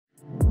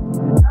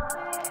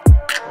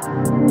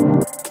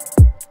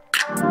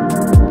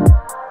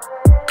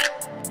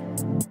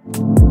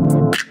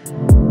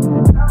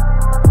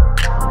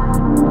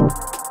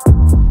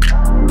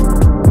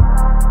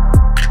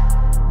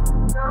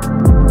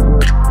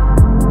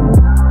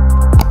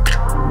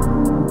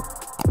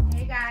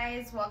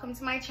welcome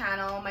to my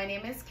channel. My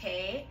name is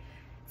Kay.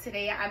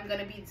 Today I'm going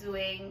to be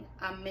doing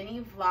a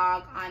mini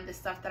vlog on the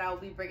stuff that I will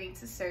be bringing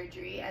to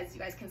surgery. As you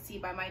guys can see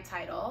by my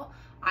title,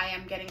 I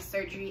am getting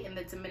surgery in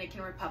the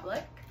Dominican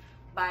Republic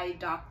by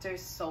Dr.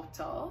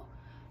 SOTO.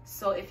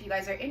 So if you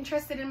guys are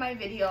interested in my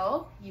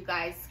video, you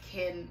guys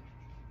can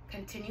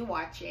continue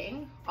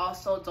watching.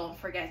 Also, don't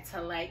forget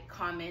to like,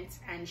 comment,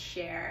 and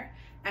share,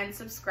 and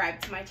subscribe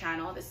to my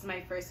channel. This is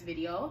my first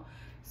video,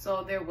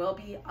 so there will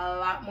be a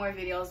lot more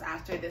videos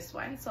after this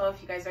one. So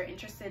if you guys are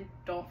interested,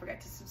 don't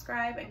forget to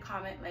subscribe and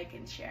comment, like,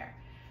 and share.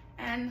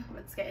 And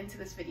let's get into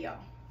this video.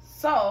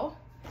 So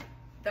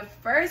the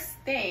first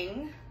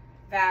thing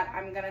that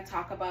I'm gonna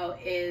talk about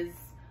is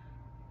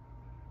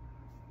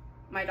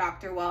my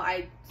doctor. Well,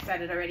 I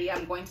said it already.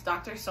 I'm going to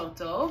Dr.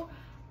 SOTO.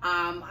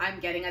 I'm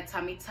getting a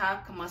tummy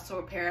tuck,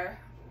 muscle repair,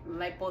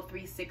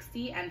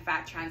 LIPO360, and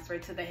fat transfer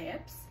to the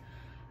hips.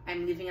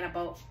 I'm leaving in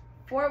about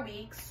 4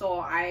 weeks, so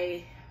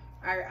I'm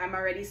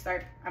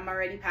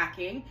already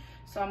packing.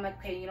 So I'm like,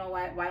 okay, you know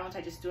what, why don't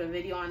I just do a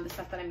video on the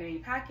stuff that I'm gonna be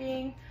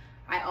packing.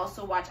 I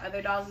also watch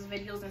other dolls'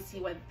 videos and see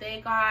what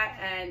they got,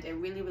 and it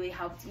really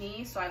helped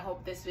me. So I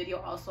hope this video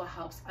also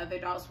helps other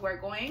dolls who are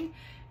going.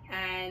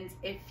 And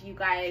if you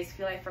guys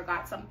feel I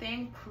forgot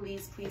something,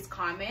 please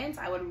comment.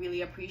 I would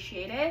really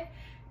appreciate it.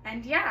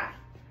 And yeah,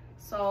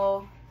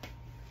 so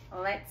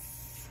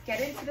let's get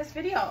into this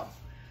video.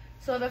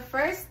 So the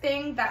first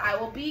thing that I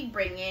will be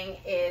bringing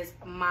is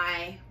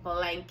my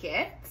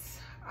blanket.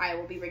 I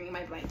will be bringing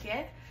my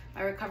blanket.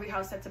 My recovery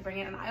house said to bring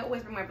it, and I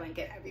always bring my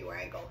blanket everywhere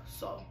I go.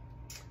 So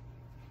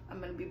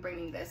I'm gonna be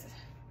bringing this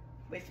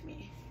with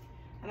me.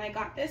 And I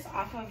got this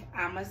off of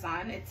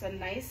Amazon. It's a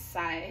nice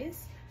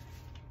size.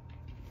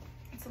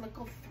 It's a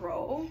little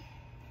throw.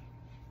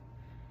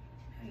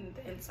 And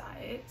the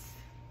inside,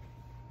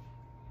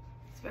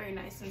 it's very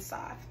nice and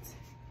soft.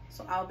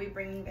 So I'll be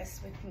bringing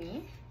this with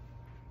me.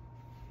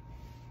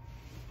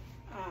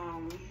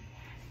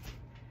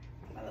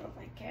 My little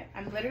blanket.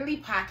 I'm literally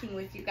packing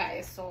with you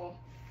guys, so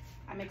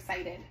I'm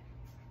excited.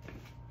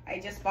 I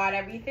just bought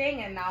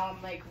everything and now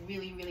I'm like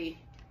really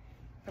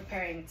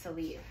preparing to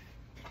leave.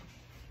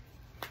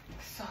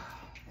 So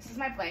this is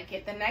my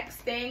blanket. The next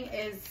thing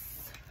is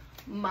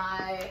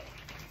my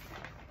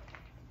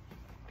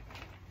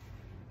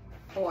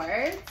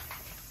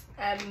boards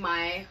and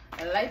my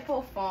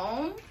LIPO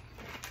foam.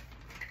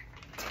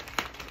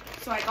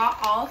 So I got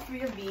all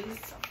 3 of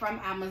these from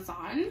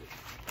Amazon.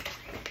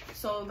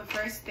 So the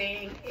first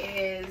thing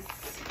is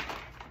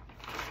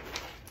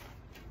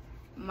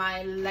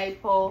my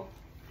LIPO,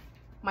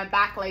 my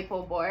back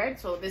LIPO board.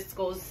 So this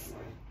goes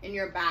in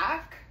your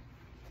back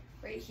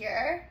right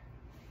here,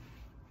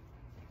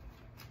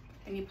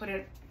 and you put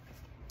it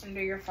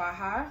under your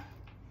faja.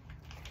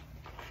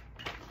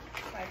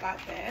 So I got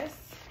this.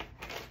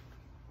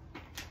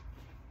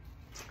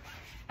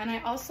 And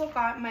I also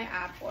got my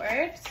ab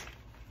board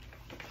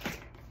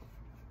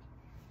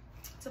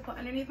to put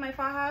underneath my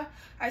faja.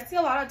 I see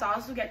a lot of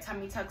dolls who get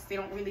tummy tucks, they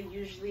don't really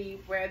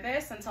usually wear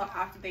this until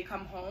after they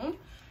come home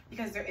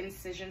because their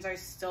incisions are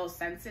still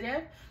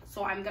sensitive.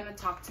 So I'm gonna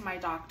talk to my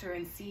doctor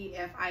and see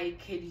if I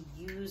could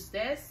use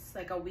this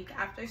like a week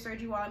after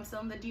surgery while I'm still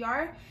in the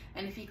DR.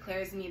 And if he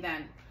clears me,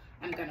 then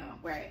I'm gonna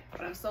wear it.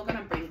 But I'm still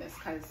gonna bring this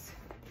because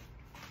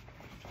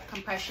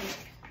compression,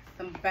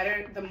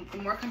 the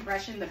more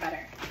compression, the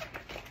better.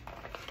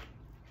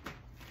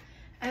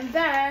 And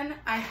then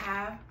I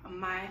have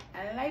my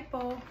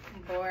LIPO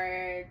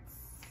boards.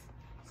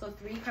 So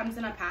 3 comes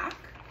in a pack.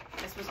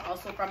 This was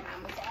also from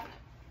Amazon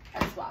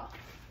as well.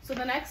 So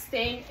the next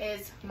thing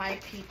is my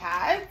pee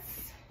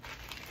pads.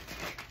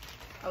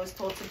 I was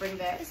told to bring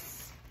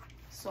this,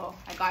 so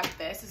I got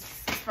this. This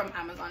is from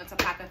Amazon. It's a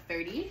pack of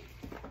 30.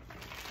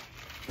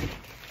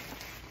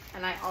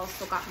 And I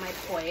also got my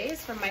toys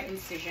for my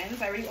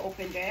incisions. I already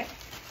opened it.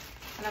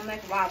 And I'm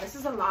like, wow, this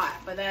is a lot.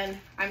 But then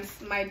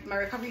my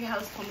recovery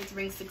house told me to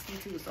bring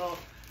 62, so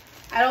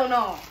I don't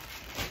know.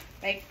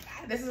 Like,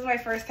 this is my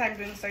first time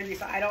doing surgery,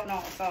 so I don't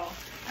know. So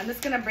I'm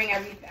just gonna bring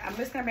everything. I'm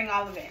just gonna bring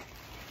all of it,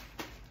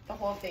 the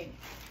whole thing.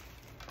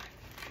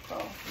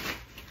 So,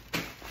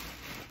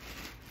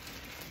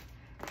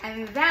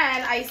 and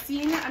then I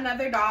seen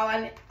another doll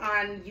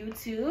on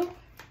YouTube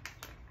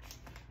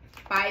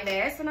buy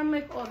this, and I'm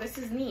like, oh, this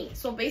is neat.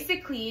 So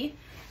basically,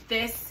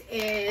 this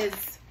is,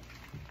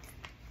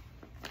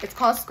 it's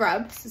called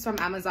SCRUBZZ. It's from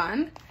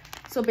Amazon.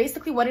 So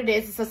basically what it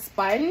is, it's a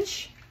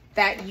sponge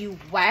that you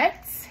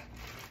wet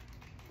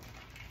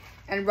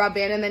and rub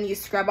in, and then you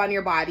scrub on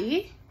your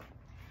body,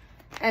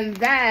 and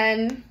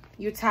then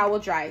you towel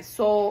dry.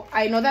 So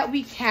I know that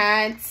we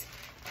can't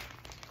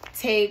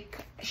take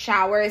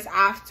showers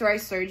after our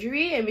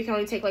surgery, and we can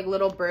only take like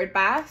little bird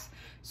baths.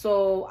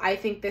 So I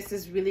think this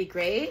is really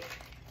great.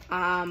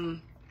 It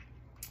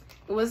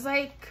was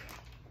like,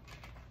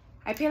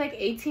 I paid like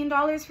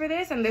 $18 for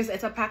this, and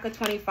it's a pack of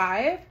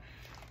 25.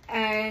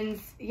 And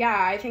yeah,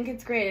 I think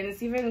it's great. And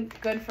it's even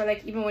good for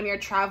like, even when you're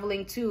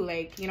traveling too,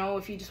 like, you know,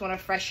 if you just want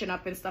to freshen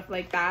up and stuff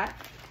like that.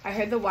 I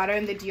heard the water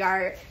in the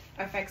DR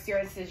affects your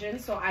incision,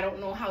 so I don't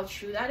know how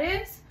true that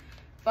is,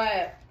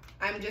 but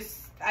I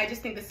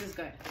just think this is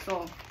good.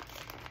 So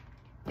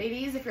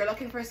ladies, if you're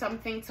looking for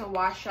something to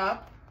wash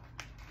up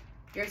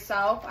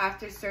yourself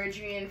after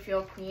surgery and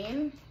feel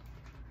clean,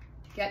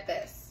 get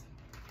this.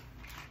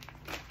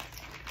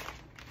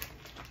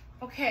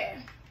 Okay,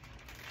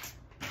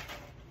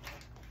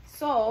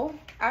 so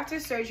after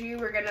surgery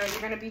you're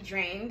gonna be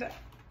drained.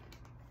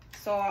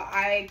 So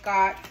I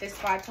got this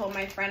SPATONE.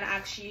 My friend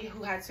actually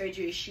who had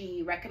surgery,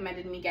 she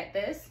recommended me get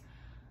this.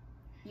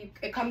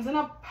 It comes in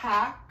a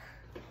pack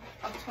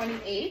of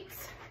 28.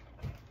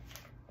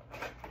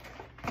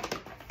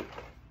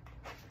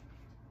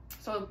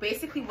 So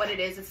basically what it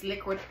is, it's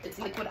liquid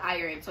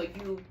iron. So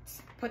you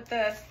put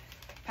the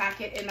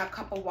packet in a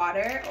cup of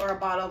water or a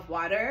bottle of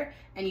water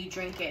and you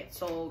drink it.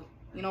 So,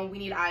 you know, we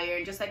need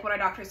iron. Just like what our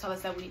doctors tell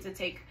us that we need to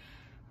take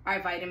our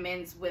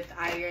vitamins with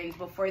iron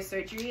before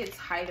surgery, it's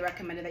highly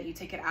recommended that you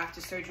take it after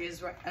surgery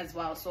as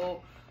well.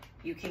 So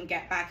you can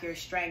get back your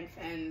strength,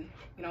 and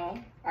you know,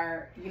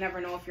 you never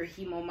know if your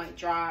hemo might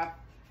drop.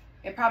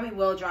 It probably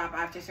will drop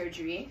after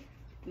surgery.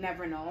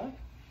 Never know,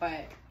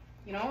 but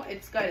you know,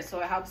 it's good.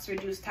 So it helps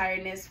reduce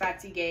tiredness,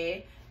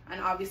 fatigue,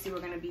 and obviously we're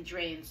gonna be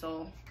drained.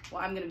 So,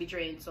 well, I'm gonna be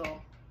drained. So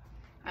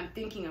I'm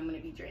thinking I'm gonna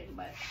be drained,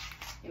 but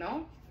you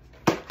know,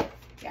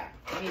 yeah,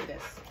 I need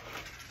this.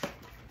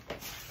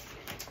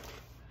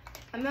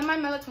 And then my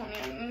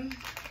melatonin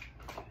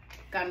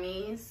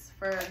gummies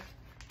for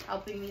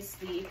helping me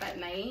sleep at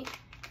night.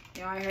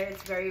 You know, I heard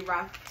it's very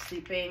rough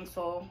sleeping,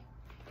 so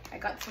I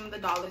got some of the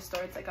dollar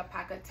store. It's like a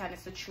pack of 10.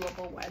 It's the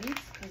chewable ones,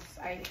 because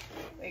I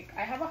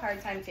have a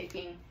hard time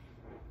taking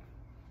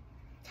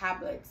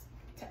tablets,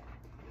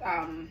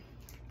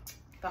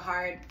 the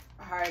hard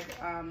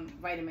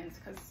vitamins,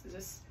 because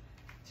it's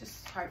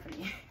just hard for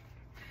me.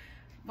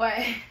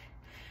 But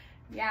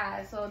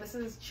yeah, so this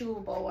is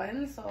chewable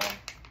ones. So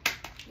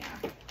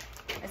yeah,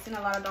 I've seen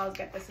a lot of dolls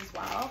get this as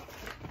well.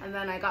 And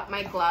then I got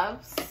my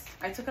gloves.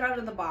 I took it out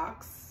of the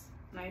box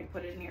and I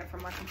put it in here for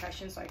more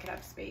compression so I could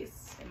have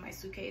space in my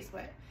suitcase.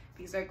 But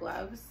these are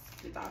gloves.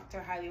 The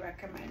doctor highly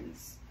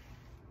recommends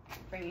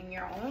bringing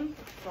your own.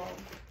 So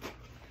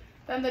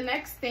then the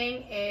next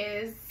thing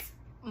is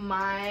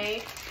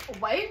my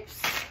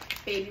wipes,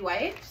 baby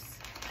wipes,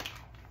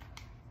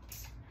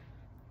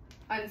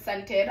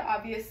 unscented,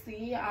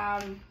 obviously.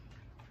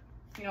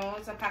 You know,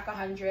 it's a pack of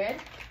 100.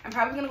 I'm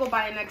probably gonna go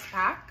buy a next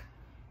pack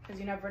because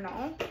you never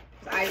know.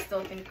 I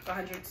still think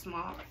 100 is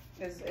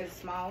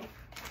small.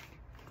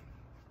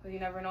 So you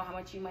never know how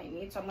much you might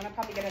need. So I'm gonna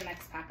probably get a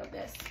next pack of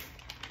this.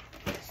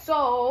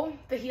 So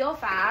the Heal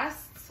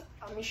Fast,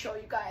 let me show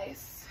you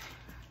guys.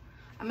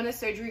 I'm in a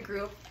surgery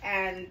group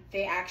and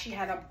they actually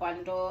had a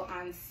bundle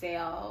on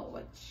sale,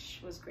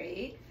 which was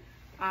great.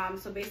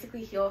 So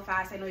basically Heal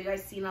Fast, I know you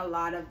guys seen a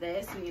lot of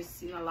this and you've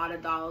seen a lot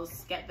of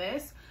dolls get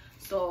this.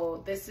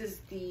 So this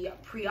is the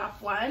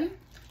pre-op one.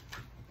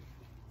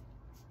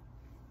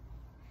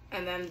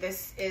 And then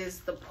this is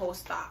the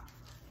post-op,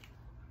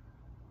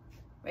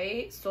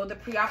 right? So the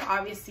pre-op,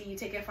 obviously you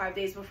take it 5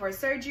 days before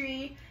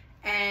surgery,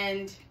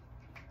 and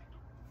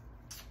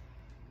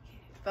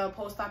the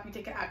post-op you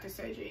take it after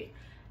surgery.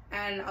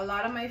 And a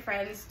lot of my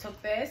friends took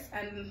this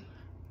and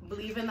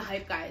believe in the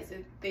hype, guys.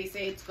 They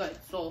say it's good,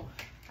 so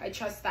I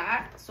trust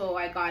that. So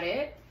I got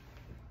it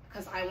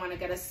because I want to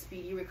get a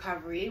speedy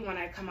recovery when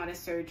I come out of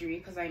surgery,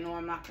 because I know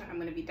I'm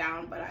going to be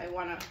down, but I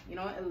want to, you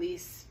know, at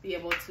least be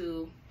able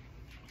to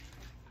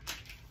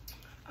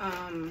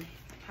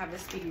have a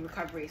speedy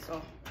recovery.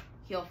 So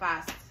Heal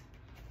Fast,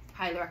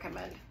 highly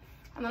recommend.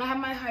 And then I have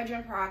my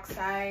hydrogen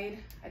peroxide.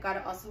 I got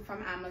it also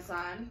from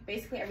Amazon.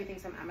 Basically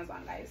everything's from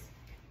Amazon, guys.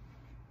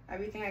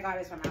 Everything I got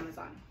is from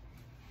Amazon.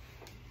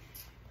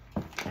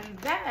 And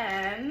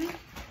then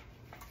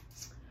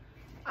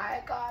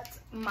I got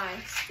my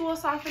stool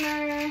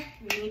softener.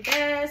 You need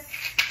this,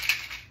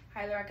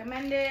 highly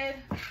recommended.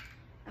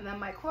 And then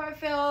my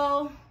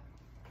chlorophyll.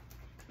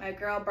 My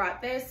girl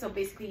brought this, so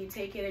basically you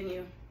take it and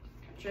you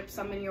drip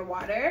some in your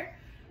water.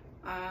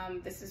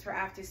 This is for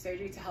after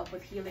surgery to help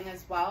with healing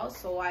as well,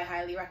 so I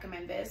highly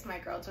recommend this. My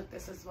girl took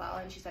this as well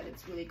and she said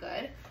it's really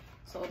good.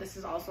 So this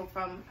is also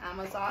from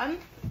Amazon.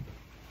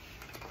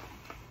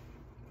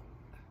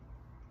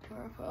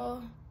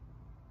 Chlorophyll.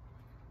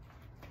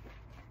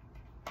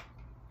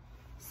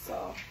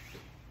 So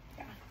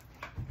yeah,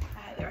 I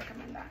highly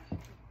recommend that.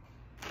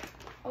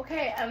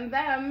 Okay, and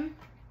then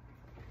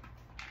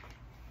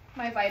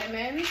my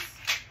vitamins,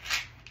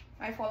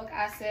 my folic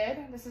acid.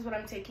 This is what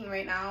I'm taking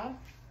right now,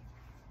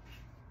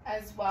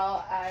 as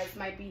well as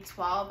my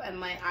B12 and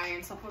my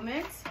iron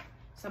supplements.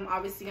 So I'm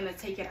obviously gonna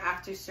take it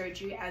after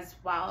surgery as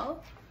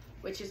well,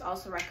 which is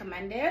also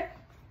recommended.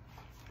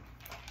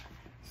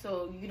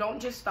 So you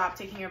don't just stop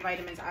taking your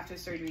vitamins after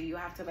surgery. You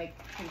have to like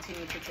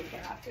continue to take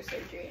it after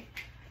surgery.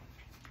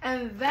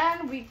 And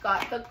then we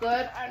got the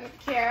good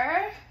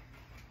ARNICARE.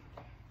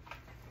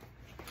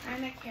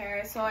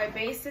 ARNICARE. So I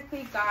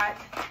basically got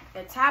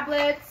the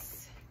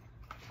tablets,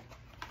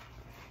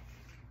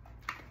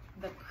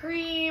 the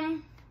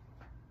cream,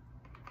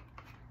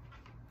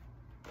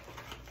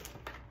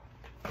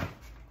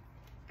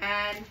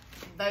 and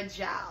the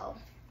gel.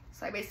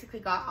 So I basically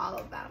got all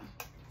of them.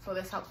 So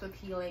this helps with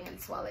healing and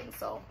swelling.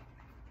 So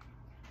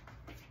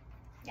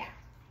yeah,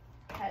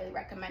 highly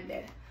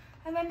recommended.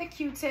 And then the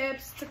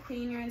Q-tips to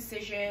clean your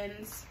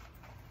incisions.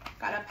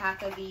 Got a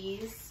pack of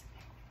these.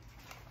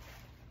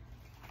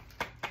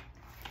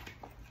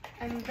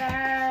 And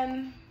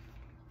then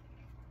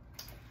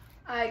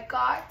I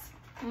got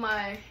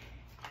my,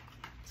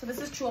 so this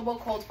is chewable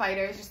cold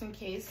fighters, just in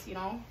case, you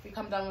know, if you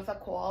come down with a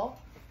cold.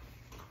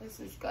 This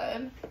is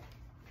good.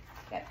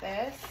 Get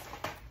this.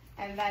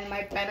 And then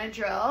my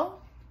Benadryl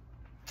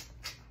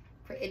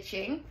for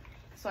itching.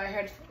 So I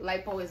heard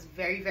lipo is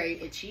very,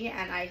 very itchy,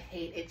 and I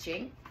hate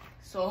itching.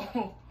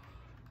 So,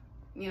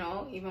 you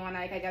know, even when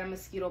I get a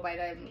mosquito bite,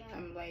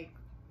 I'm like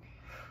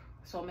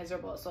so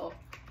miserable. So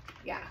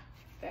yeah,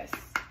 this.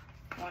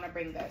 I want to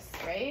bring this,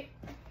 right?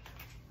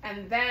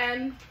 And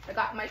then I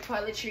got my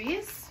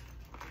toiletries.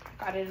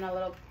 Got it in a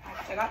little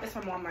package. I got this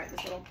from Walmart,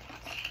 this little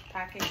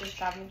package, this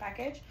traveling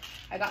package.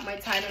 I got my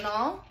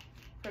Tylenol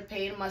for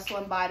pain, muscle,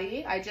 and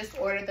body. I just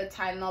ordered the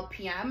Tylenol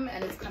PM,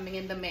 and it's coming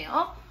in the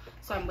mail.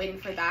 So I'm waiting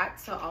for that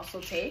to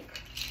also take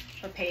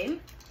for pain.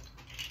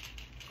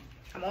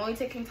 I'm only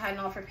taking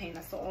Tylenol for pain.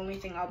 That's the only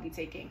thing I'll be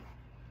taking.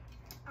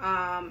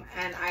 And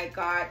I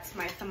got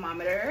my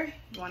thermometer.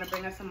 You want to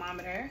bring a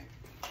thermometer.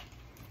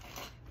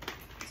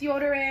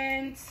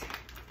 Deodorant.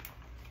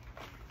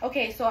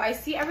 Okay, so I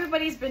see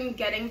everybody's been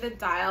getting the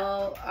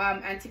Dial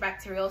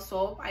antibacterial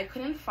soap. I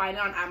couldn't find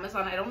it on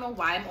Amazon. I don't know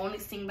why. I'm only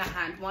seeing the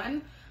hand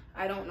one.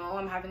 I don't know.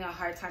 I'm having a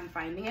hard time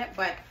finding it,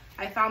 but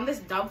I found this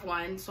Dove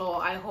one, so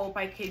I hope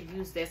I could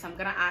use this. I'm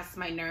gonna ask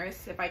my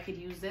nurse if I could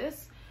use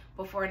this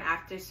before and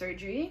after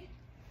surgery.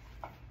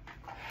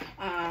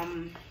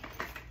 And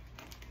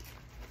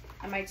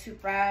my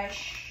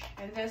toothbrush,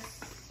 and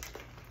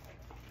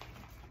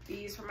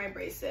these for my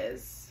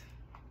braces.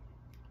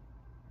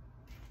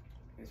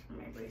 For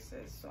my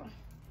braces, so.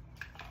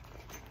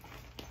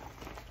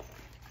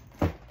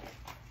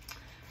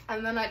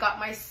 And then I got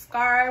my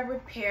scar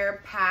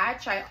repair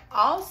patch. I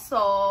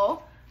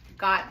also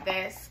got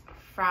this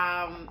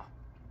from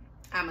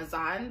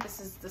Amazon. This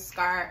is the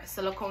scar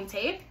silicone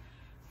tape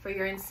for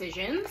your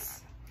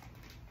incisions.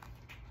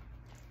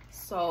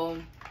 So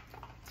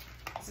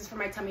this is for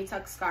my tummy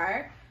tuck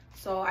scar.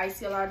 So I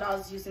see a lot of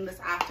dolls using this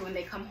after when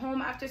they come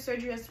home after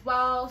surgery as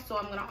well. So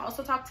I'm gonna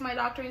also talk to my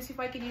doctor and see if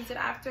I can use it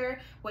after,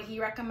 what he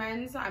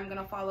recommends. I'm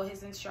gonna follow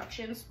his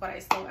instructions,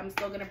 but I'm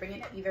still gonna bring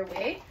it either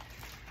way.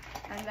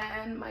 And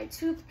then my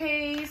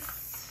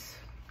toothpaste.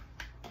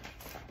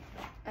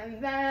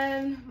 And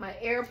then my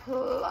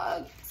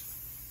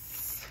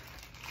earplugs.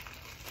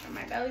 And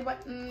my belly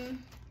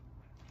button.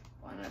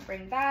 Wanna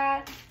bring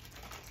that.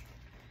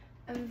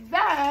 And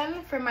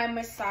then for my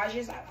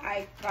massages,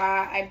 I'm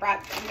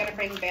gonna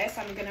bring this.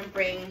 I'm gonna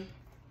bring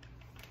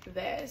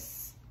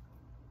this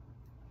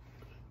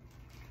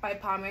by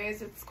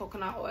Palmer's. It's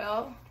coconut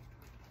oil.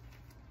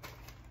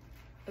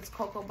 It's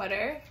cocoa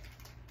butter,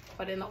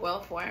 but in the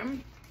oil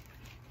form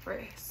for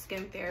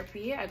skin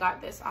therapy. I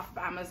got this off of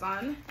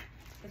Amazon.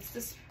 It's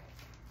this,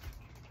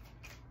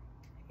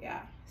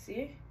 yeah,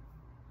 see?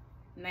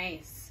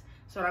 Nice.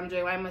 So when I'm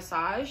doing my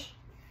massage,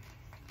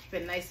 keep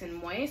it nice and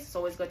moist. It's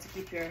always good to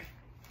keep your, it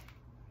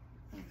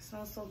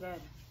smells so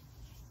good.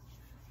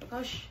 Look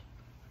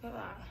at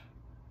that.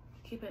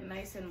 Keep it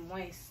nice and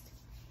moist.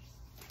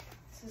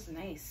 This is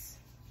nice.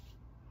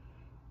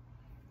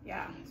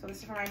 Yeah, so this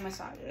is for my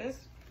massages.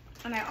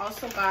 And I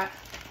also got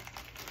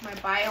my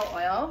bio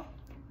oil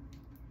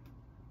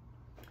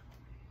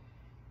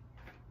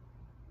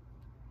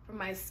for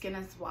my skin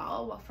as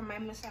well for my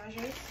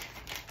massages.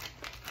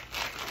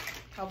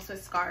 Helps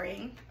with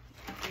scarring.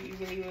 So you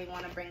really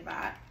want to bring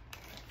that.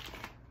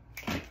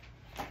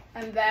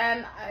 And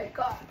then I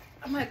got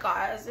my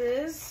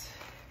gauzes.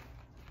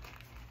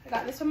 I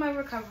got this from my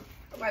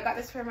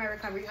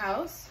recovery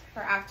house for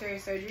after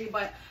surgery,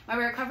 but my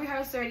recovery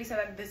house already said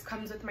that this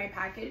comes with my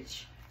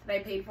package that I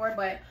paid for,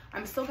 but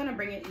I'm still gonna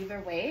bring it either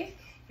way.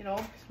 You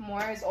know,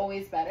 more is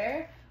always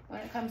better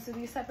when it comes to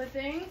these type of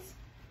things.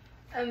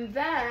 And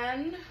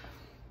then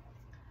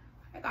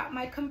I got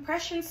my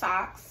compression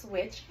socks,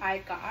 which I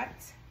got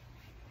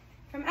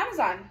from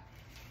Amazon.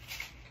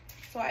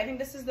 So I think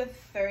this is the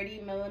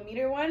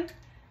 30mm one,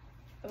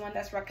 the one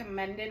that's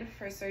recommended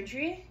for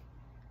surgery.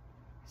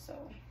 So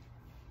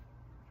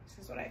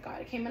this is what I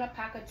got. It came in a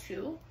pack of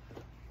 2,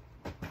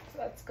 so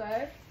that's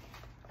good.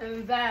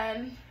 And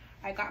then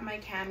I got my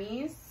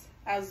camis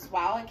as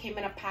well. It came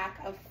in a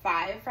pack of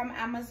 5 from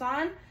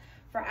Amazon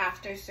for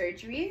after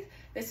surgery.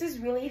 This is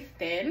really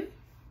thin,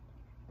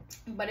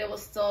 but it will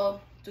still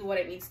do what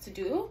it needs to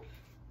do.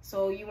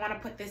 So you want to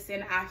put this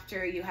in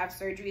after you have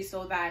surgery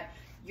so that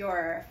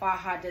your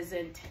faja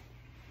doesn't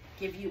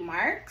give you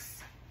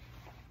marks.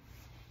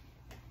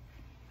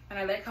 And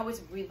I like how it's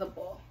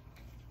breathable.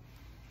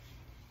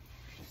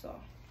 So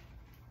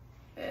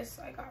this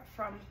I got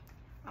from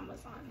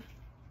Amazon.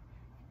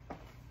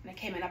 And it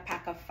came in a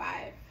pack of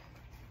 5.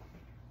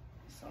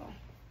 So,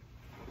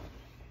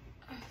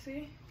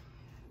 see?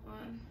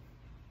 1.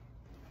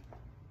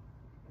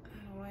 And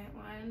a white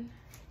one.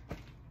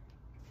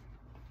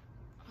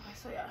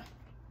 So yeah,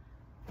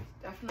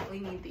 definitely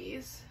need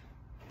these.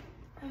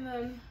 And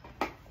then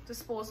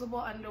disposable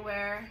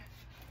underwear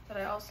that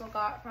I also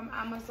got from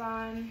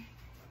Amazon,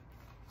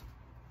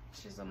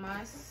 which is a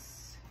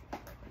must.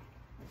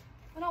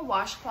 And a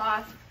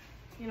washcloth,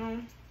 you know.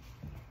 I'm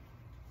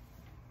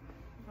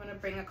gonna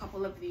bring a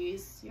couple of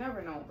these. You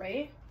never know,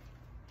 right?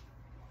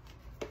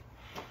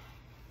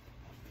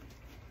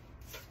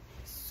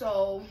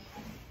 So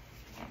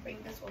I'll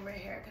bring this over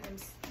here because I'm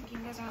thinking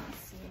you guys aren't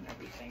seeing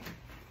everything.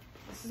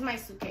 This is my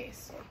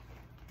suitcase,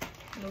 so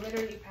I'm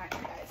literally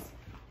packing, guys.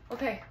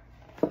 Okay,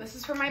 so this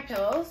is for my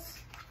pills.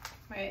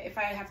 If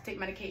I have to take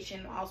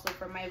medication, also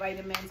for my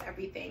vitamins,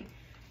 everything.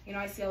 You know,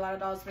 I see a lot of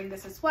dolls bring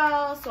this as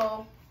well,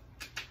 so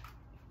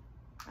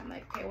I'm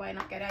like, okay, why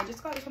not get it? I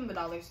just got it from the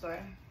dollar store.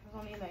 It was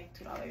only like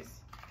 $2.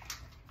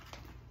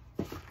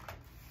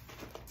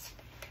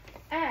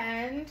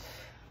 And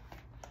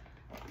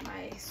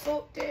my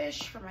soap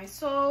dish for my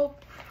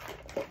soap.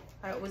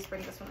 I always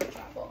bring this when I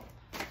travel.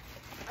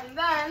 And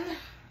then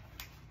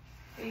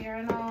the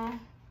urinal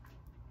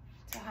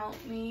to help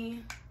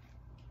me.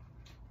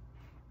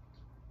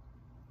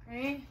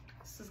 Okay,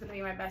 this is gonna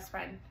be my best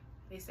friend,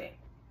 they say.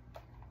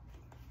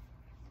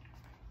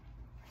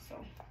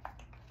 So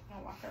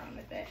I'll walk around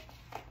with it.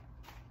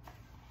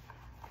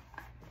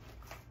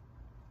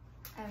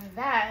 And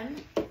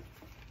then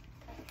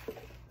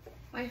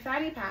my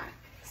fanny pack.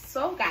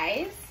 So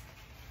guys,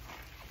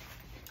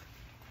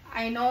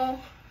 I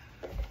know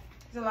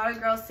there's a lot of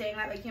girls saying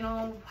that, like, you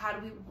know, how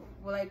do we,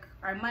 like,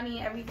 our money,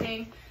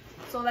 everything.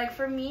 So like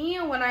for me,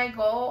 when I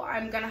go,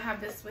 I'm gonna have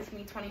this with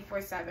me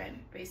 24/7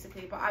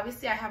 basically. But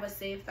obviously I have a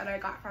safe that I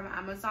got from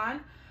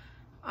Amazon.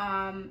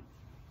 I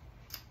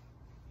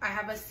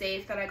have a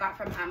safe that I got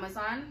from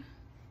Amazon.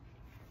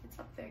 It's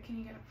up there. Can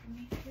you get up for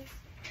me, please?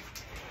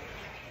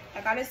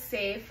 I got a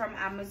safe from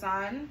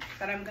Amazon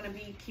that I'm gonna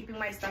be keeping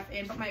my stuff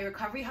in, but my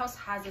recovery house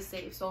has a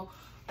safe. So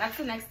that's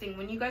the next thing.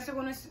 When you guys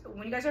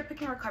are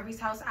picking a recovery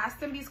house, ask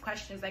them these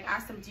questions. Like,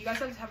 ask them, do you guys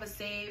have a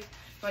safe?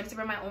 Do I need to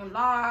bring my own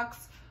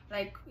locks?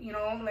 Like, you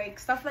know, like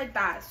stuff like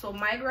that. So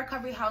my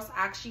recovery house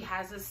actually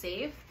has a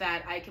safe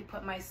that I can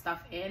put my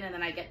stuff in, and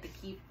then I get the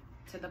key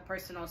to the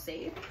personal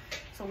safe.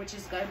 So which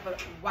is good.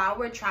 But while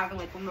we're traveling,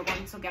 like when we're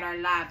going to get our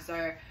labs,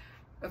 or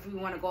if we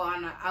want to go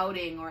on an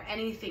outing or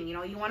anything, you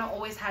know, you want to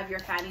always have your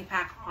fanny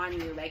pack on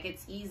you. Like,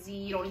 it's easy.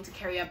 You don't need to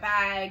carry a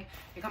bag.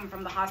 You're coming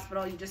from the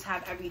hospital. You just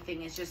have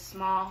everything. It's just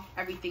small.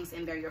 Everything's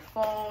in there. Your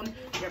phone,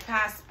 your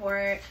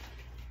passport,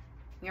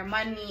 your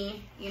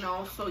money, you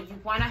know. So you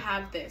want to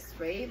have this,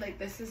 right? Like,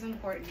 this is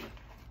important.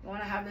 You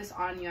want to have this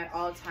on you at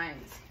all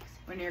times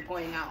when you're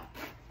going out.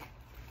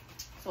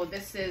 So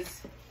this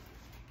is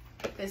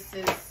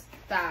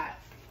that,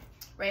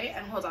 right?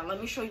 And hold on, let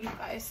me show you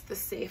guys the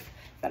safe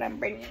that I'm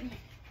bringing.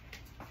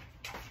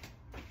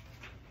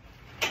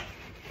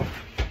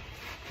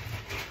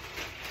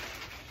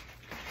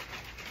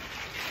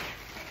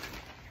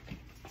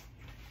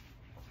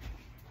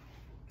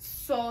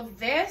 So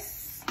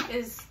this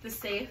is the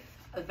safe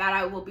that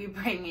I will be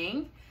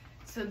bringing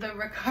to the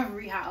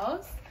recovery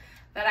house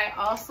that I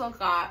also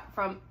got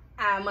from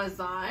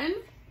Amazon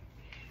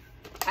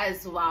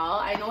as well.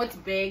 I know it's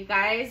big,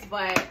 guys,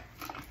 but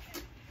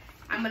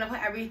I'm gonna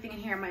put everything in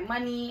here, my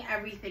money,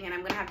 everything, and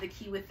I'm gonna have the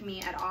key with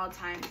me at all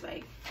times,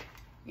 like,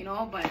 you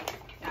know. But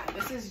yeah,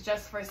 this is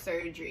just for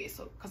surgery,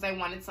 so because I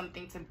wanted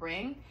something to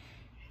bring.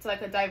 It's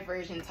like a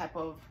diversion type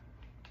of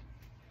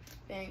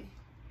thing.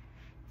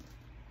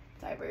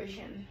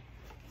 Diversion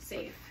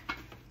safe.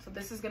 So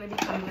this is gonna be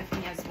coming with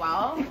me as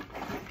well.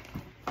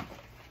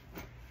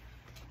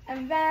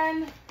 And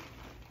then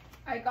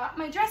I got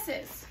my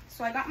dresses.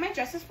 So I got my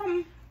dresses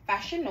from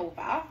Fashion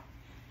Nova,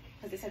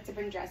 because they said to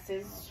bring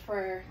dresses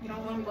for, you know,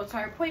 when we go to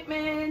our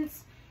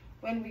appointments,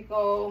 when we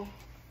go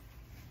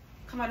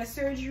come out of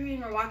surgery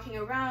and we're walking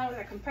around with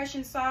our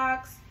compression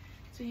socks.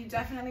 So you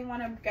definitely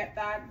want to get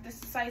that.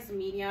 This is size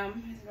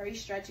medium. It's very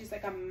stretchy. It's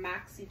like a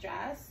maxi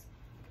dress.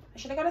 I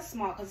should have got a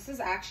small, because this is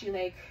actually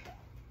like,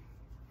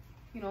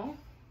 you know,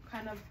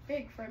 kind of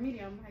big for a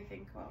medium, I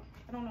think. Well,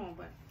 I don't know,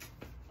 but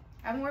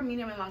I haven't worn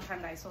medium in a long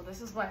time, guys, so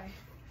this is why.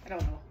 I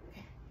don't know.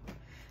 Okay.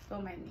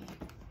 Don't mind me.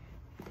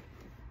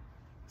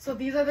 So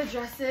these are the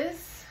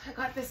dresses. I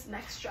got this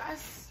next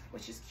dress,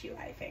 which is cute,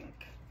 I think.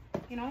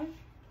 You know,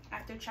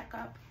 after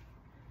checkup,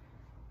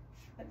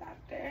 the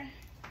doctor.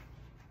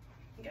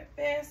 Get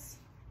this.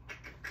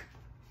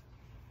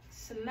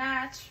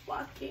 Snatch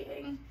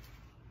walking.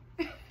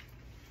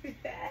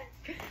 That.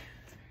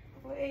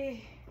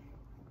 Wait.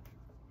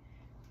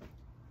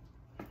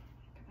 Can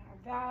I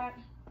have that?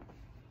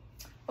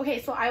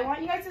 Okay, so I want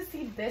you guys to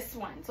see this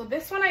one. So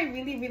this one I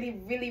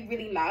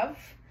really love.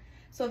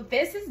 So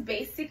this is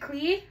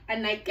basically a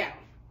nightgown,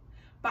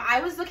 but I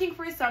was looking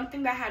for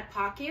something that had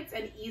pockets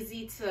and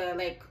easy to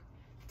like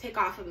take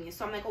off of me.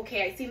 So I'm like,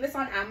 okay, I seen this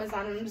on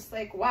Amazon and I'm just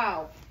like,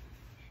 wow.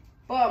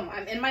 Boom,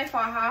 I'm in my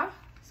faja.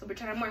 So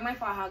pretend I'm wearing my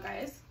faja,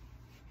 guys.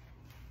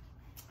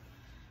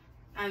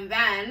 And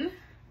then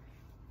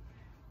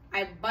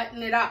I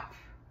button it up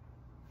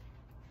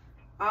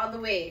all the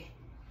way.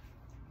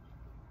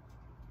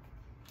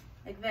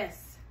 like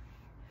this,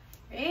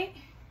 right?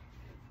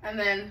 And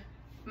then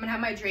I'm gonna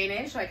have my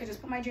drainage, so I could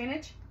just put my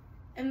drainage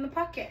in the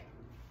pocket.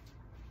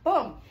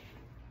 Boom.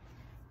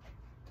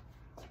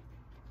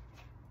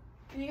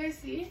 Can you guys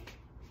see?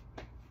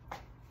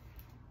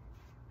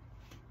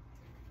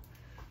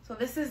 So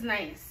this is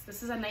nice.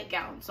 This is a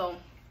nightgown. So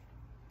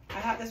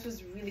I thought this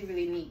was really,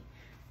 really neat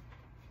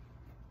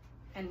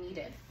and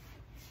needed.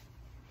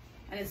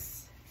 And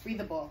it's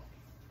breathable.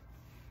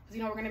 Because,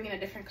 you know, we're going to be in a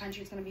different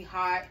country. It's going to be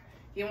hot.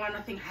 You don't want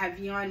nothing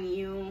heavy on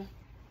you.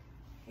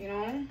 You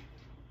know?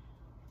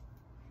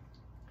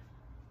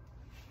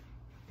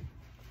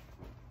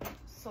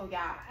 So,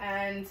 yeah.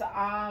 And,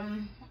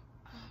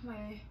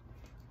 my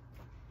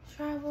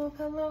travel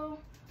pillow.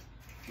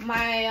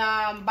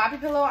 My bobby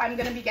pillow I'm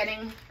gonna be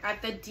getting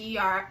at the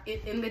DR.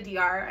 In the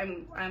DR,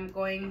 I'm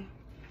going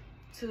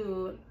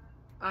to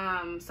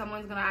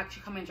someone's gonna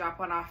actually come and drop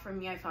one off for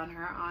me. I found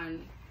her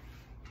on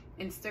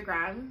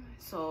Instagram,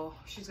 so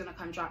she's gonna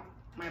come drop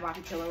my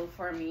bobby pillow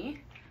for me.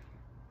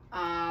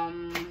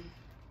 And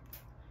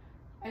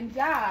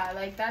yeah,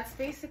 like that's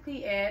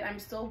basically it. I'm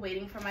still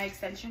waiting for my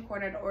extension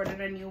cord. I'd ordered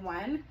a new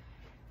one,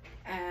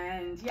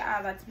 and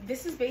yeah,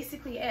 this is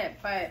basically it.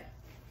 But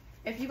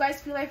if you guys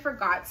feel I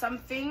forgot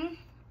something,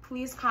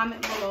 please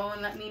comment below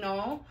and let me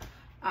know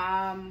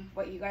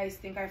what you guys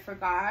think I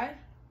forgot.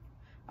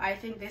 I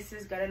think this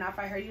is good enough.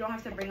 I heard you don't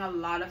have to bring a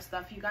lot of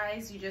stuff, you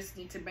guys. You just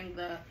need to bring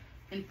the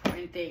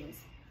important things,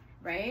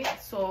 right?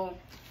 So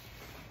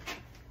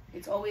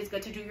it's always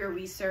good to do your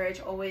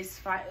research. Always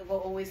ask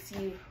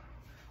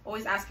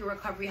your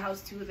recovery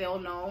house too. They'll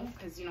know,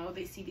 because you know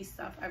they see these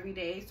stuff every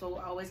day. So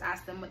always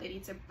ask them what they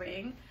need to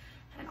bring.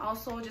 And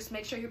also just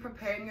make sure you're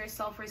preparing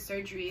yourself for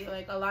surgery.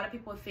 Like a lot of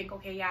people think,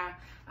 okay, yeah,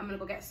 I'm gonna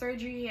go get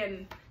surgery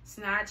and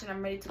snatch and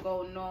I'm ready to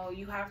go. No,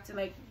 you have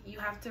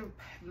to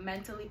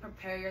mentally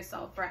prepare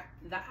yourself for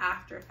the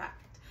after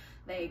effect.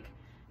 Like,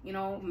 you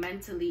know,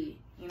 mentally,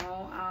 you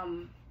know,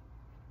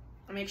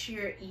 make sure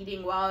you're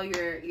eating well,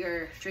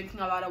 you're drinking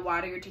a lot of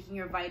water, you're taking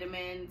your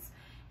vitamins,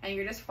 and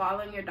you're just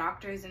following your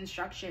doctor's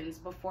instructions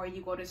before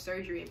you go to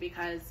surgery,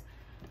 because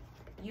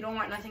you don't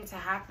want nothing to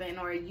happen,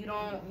 or you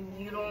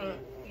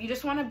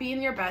just want to be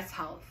in your best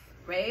health,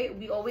 right?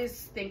 We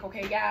always think,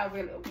 okay, yeah,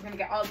 we're gonna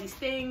get all these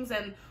things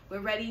and we're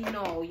ready.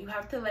 No, you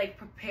have to like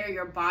prepare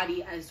your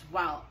body as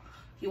well.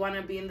 You want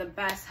to be in the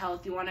best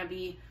health. You want to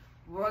be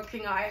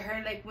working out. I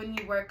heard like when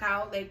you work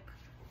out like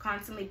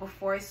constantly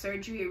before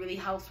surgery, it really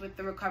helps with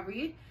the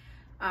recovery.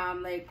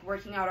 Like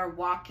working out or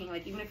walking,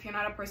 like even if you're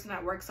not a person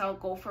that works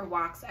out, go for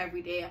walks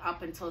every day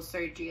up until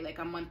surgery, like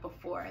a month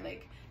before.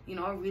 Like, you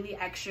know, really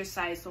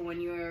exercise, so when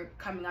you're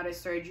coming out of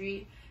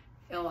surgery,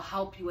 it'll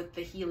help you with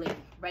the healing,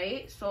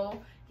 right?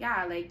 So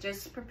yeah, like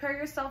just prepare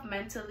yourself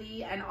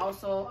mentally, and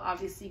also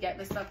obviously get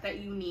the stuff that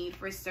you need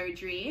for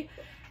surgery,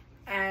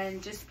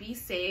 and just be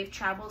safe,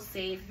 travel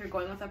safe. If you're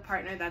going with a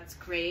partner, that's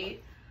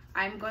great.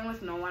 I'm going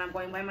with no one. I'm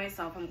going by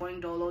myself. I'm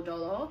going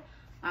dolo.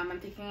 I'm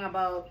thinking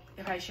about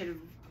if I should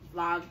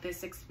vlog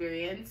this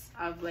experience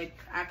of like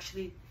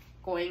actually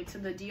going to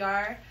the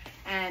DR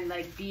and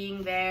like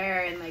being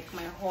there and like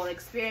my whole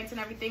experience and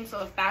everything.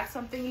 So if that's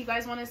something you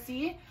guys want to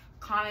see,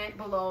 comment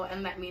below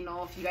and let me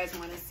know if you guys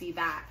want to see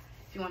that.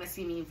 If you want to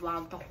see me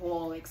vlog the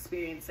whole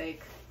experience,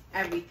 like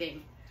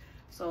everything,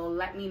 so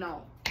let me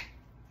know.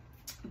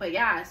 But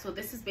yeah, so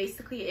this is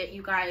basically it,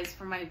 you guys,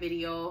 for my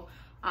video.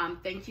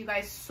 Thank you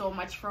guys so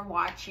much for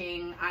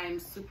watching. I'm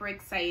super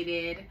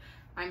excited.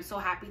 I'm so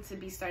happy to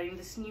be starting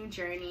this new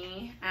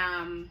journey.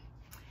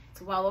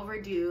 It's well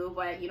overdue,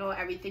 but you know,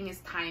 everything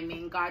is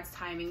timing, God's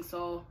timing.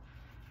 So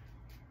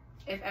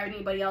if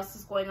anybody else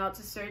is going out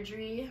to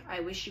surgery, I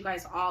wish you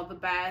guys all the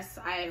best.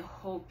 I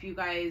hope you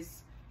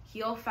guys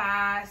heal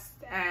fast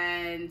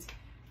and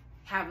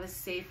have a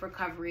safe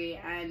recovery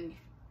and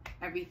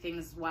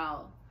everything's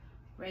well,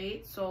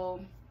 right? So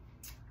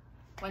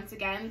once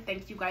again,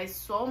 thank you guys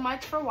so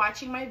much for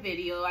watching my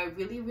video. I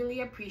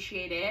really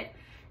appreciate it.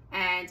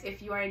 And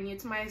if you are new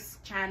to my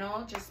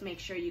channel, just make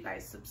sure you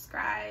guys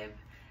subscribe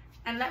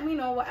and let me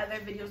know what other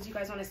videos you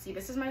guys want to see.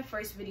 This is my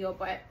first video,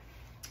 but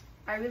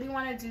I really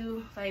want to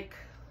do like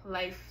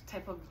life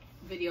type of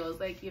videos.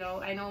 Like, you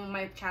know, I know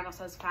my channel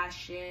says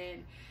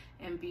fashion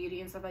and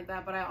beauty and stuff like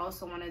that, but I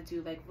also want to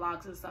do like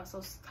vlogs and stuff.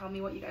 So tell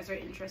me what you guys are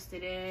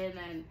interested in.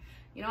 And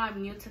you know,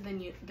 I'm new to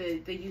the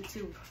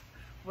YouTube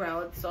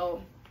world,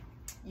 so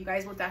you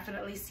guys will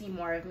definitely see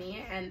more of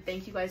me. And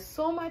thank you guys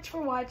so much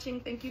for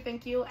watching. Thank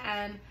you,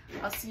 and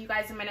I'll see you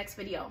guys in my next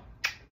video.